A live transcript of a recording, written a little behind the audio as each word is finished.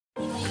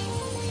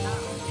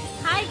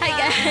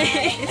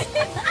guys.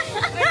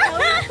 We're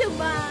going to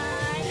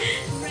buy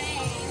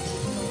range.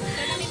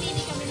 So,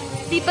 namimili kami ng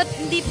range. Hindi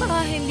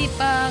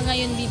pa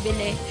ngayon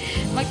bibili.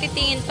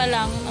 Magtitingin pa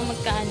lang ng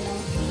magkano.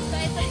 So,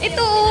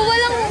 Ito,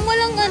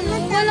 walang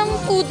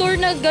tudor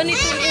na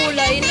ganitong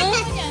kulay, no?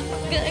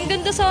 Ang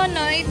ganda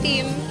sana,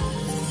 itim.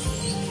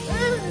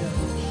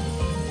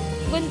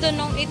 Ganda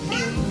ng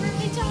itim.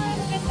 Tsaka,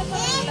 maganda pa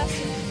ng glass.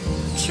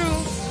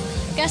 True.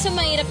 Kaso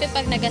mahirap yung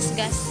pag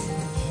nagasgas.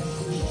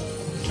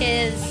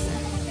 Cause,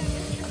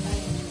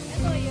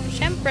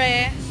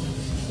 syempre,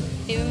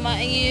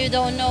 you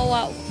don't know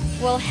what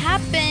will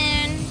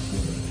happen.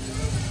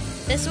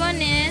 This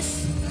one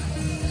is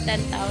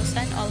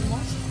 10,000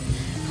 almost.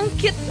 Ang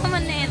cute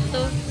naman na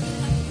ito.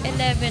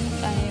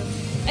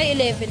 11,500. Ay,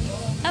 11.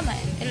 Tama,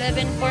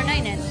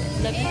 11,499.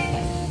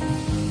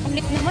 11,500. Ang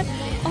lik naman.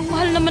 Ang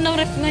mahal naman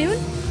ng rep ngayon.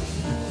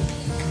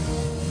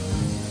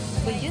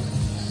 Oh, yeah.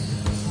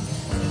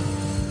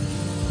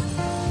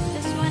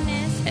 This one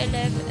is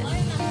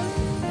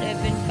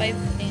 11,500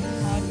 din.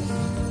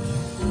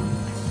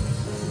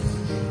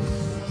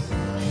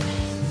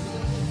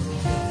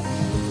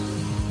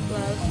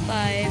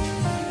 12,500.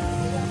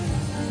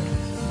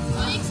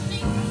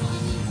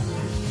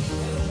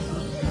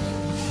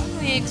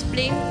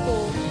 I-explain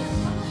ko.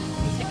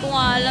 Kasi kung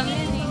alam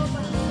yun eh.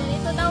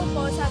 Ito daw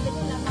po, sabi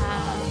nila.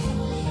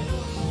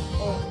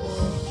 Oo.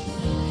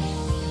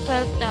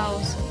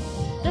 12,000.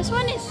 This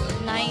one is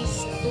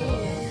nice too.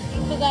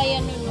 Kagaya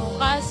nun, no?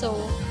 Kaso,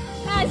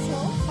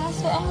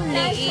 ang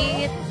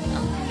liit.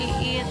 Ang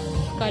liit.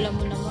 Kala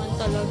mo naman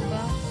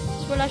talaga.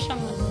 Tapos wala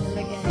siyang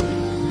lagyan.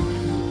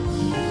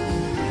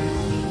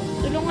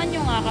 Tulungan nyo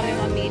nga kami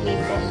mamili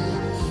po.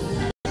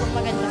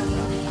 Maganda.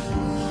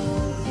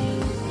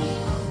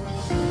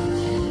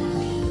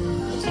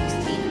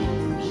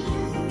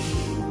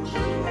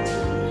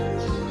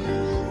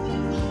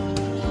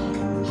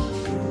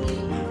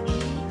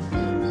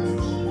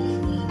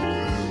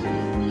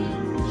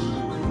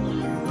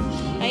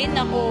 Ay,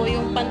 nako,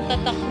 yung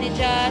pantatak ni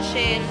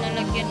Joshel,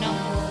 nalagyan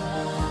ako.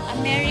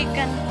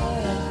 American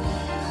Home.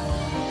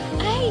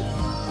 Ay!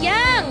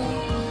 Yang!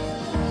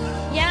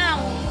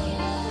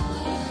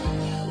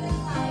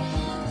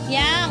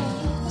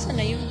 Saan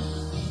na yun?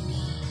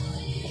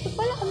 Ito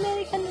pala,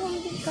 American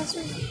Home din kaso.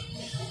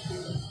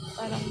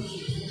 Parang,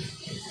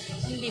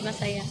 hindi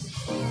masaya.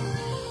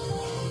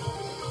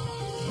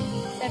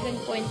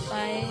 7.5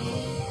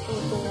 to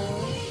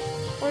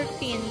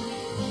 14.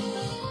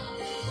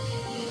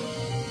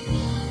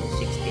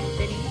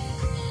 63.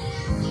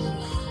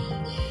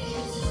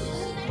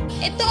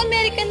 Ito,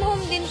 American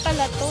Home din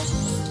pala to.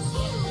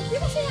 Di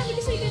ba sinabi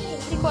ko sa'yo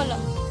ganun? Hindi ko alam.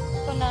 Hindi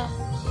ko na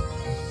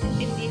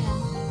intindihan.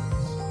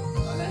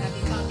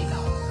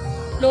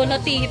 Lola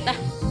tita.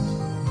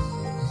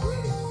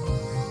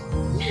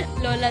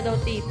 Lola daw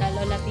tita.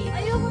 Lola tita.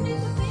 Ayoko na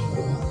ito,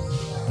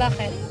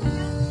 Bakit?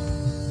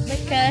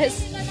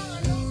 Because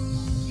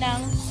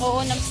ng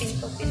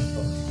pinto.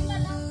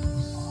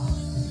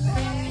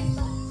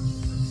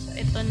 So,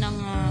 ito na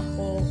nga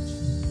po.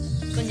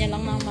 Gusto niya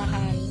lang ng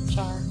mahal.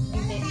 Char.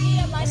 Hindi.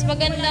 Mas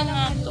maganda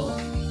nga to.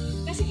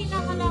 Kasi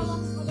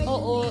kinakalawang mo.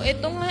 Oo.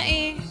 Ito nga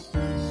eh.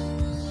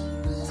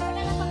 Mas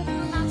wala na pang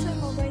answer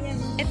mo ba yan?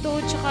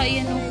 Ito, tsaka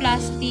yan yung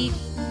plastic.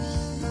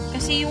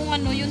 Kasi yung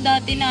yung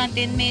dati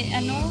natin, may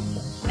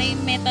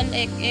metal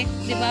ek-ek,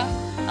 di ba?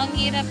 Ang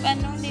hirap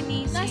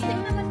linisin. Plastic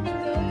naman din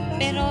yun.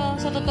 Pero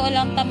sa totoo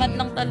lang, tamad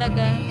lang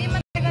talaga. Hindi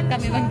matagal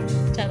Kami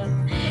charot.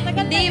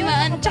 Matagal Hindi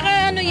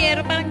tsaka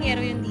yero, parang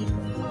yero yun dito.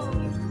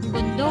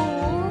 Gundo.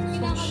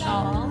 Siya.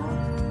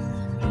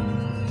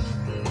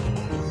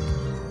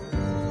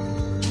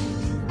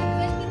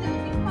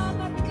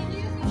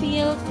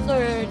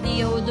 Filter,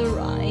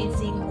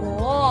 deodorizing.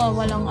 Oh,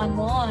 walang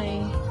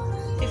amoy.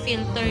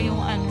 I-filter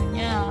yung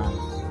niya.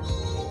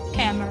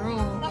 Camera.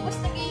 Tapos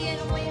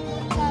nag-iano mo yung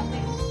sabi.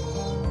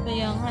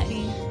 Kaya nga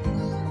eh.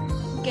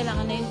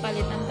 Kailangan na yung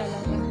palitan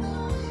talaga.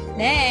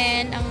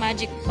 Then, ang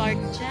magic part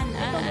dyan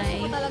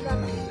ay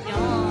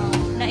yung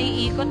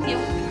naiikot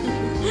yung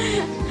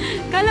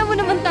kala mo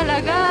naman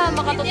talaga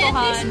makatotohanan. Hindi, at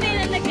least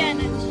may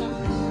lalagyanan siya.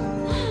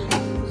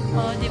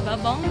 Oh, diba?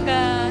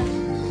 Bongga.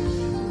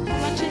 How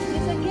much is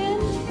this again?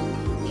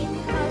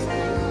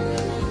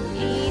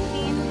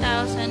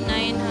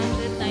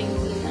 18,999.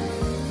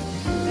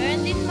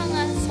 Meron din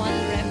mga small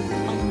rep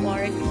pang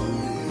quart.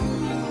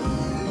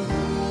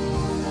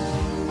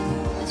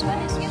 This one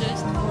is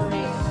just for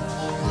it.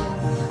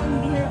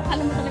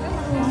 Alam mo talaga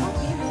marunong.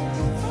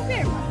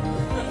 Compare mo.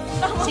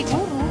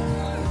 Siguro.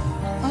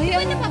 Ay,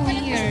 Ay,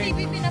 napapalap ko sa weird.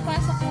 TV,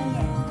 pinapasok mo.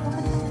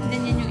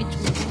 Ganyan yung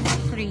itsura.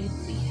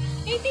 Creepy.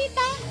 Hey,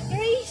 tita!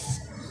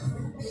 Grace!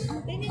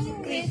 Ganyan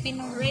yung Creepy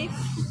nung rape.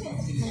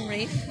 Nung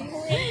rape?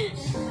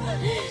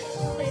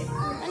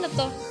 Ano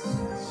to?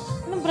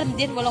 Anong brand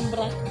yan? Walang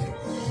brand.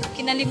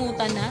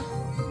 Kinalimutan na?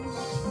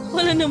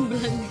 Wala nang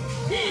brand.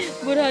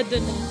 Burado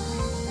na.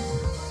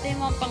 Ito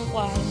yung mga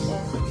pangkwarto.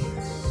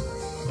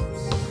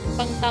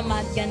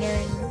 Pangtamad,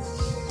 ganun.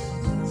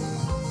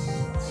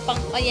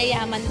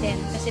 Pangpayayaman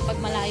din. Kasi pag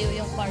malayo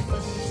yung kwarto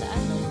din sa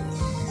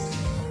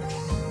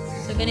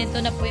So, So, ganito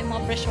na po yung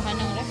mga presyohan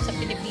ng ref sa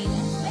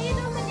Pilipinas. Ayun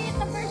ang maliit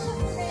na person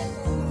ko rin.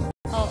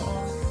 Oo.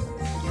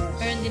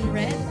 Meron din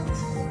red.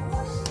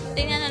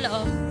 Tingnan na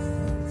loob.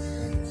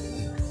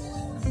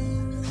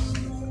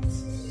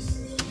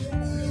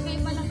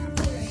 May palang ang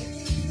kulay.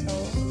 So,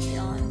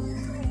 yun.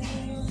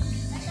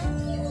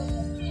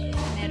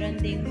 Meron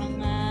ding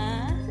mga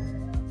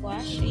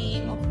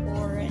washing, of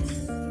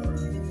course.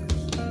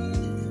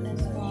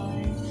 That's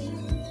why.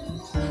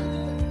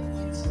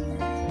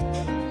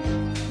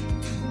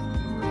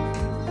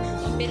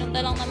 So,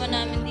 pinunta lang naman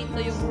namin dito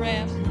yung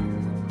ref.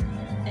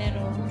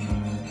 Pero,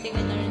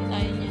 tingnan na rin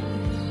tayo niya.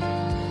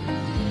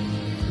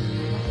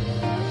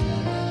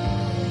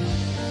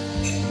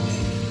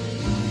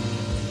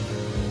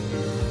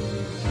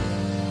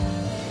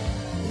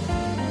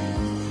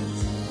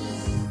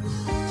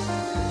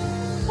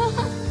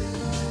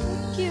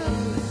 Cute.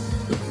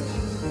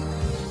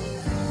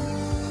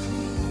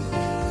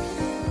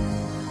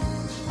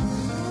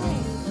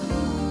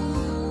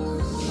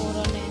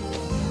 Mura na yun.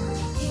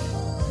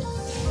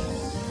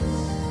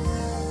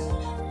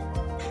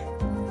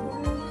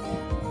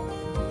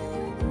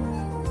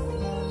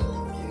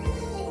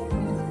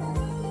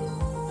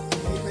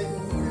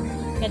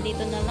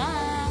 Ganito na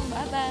lang.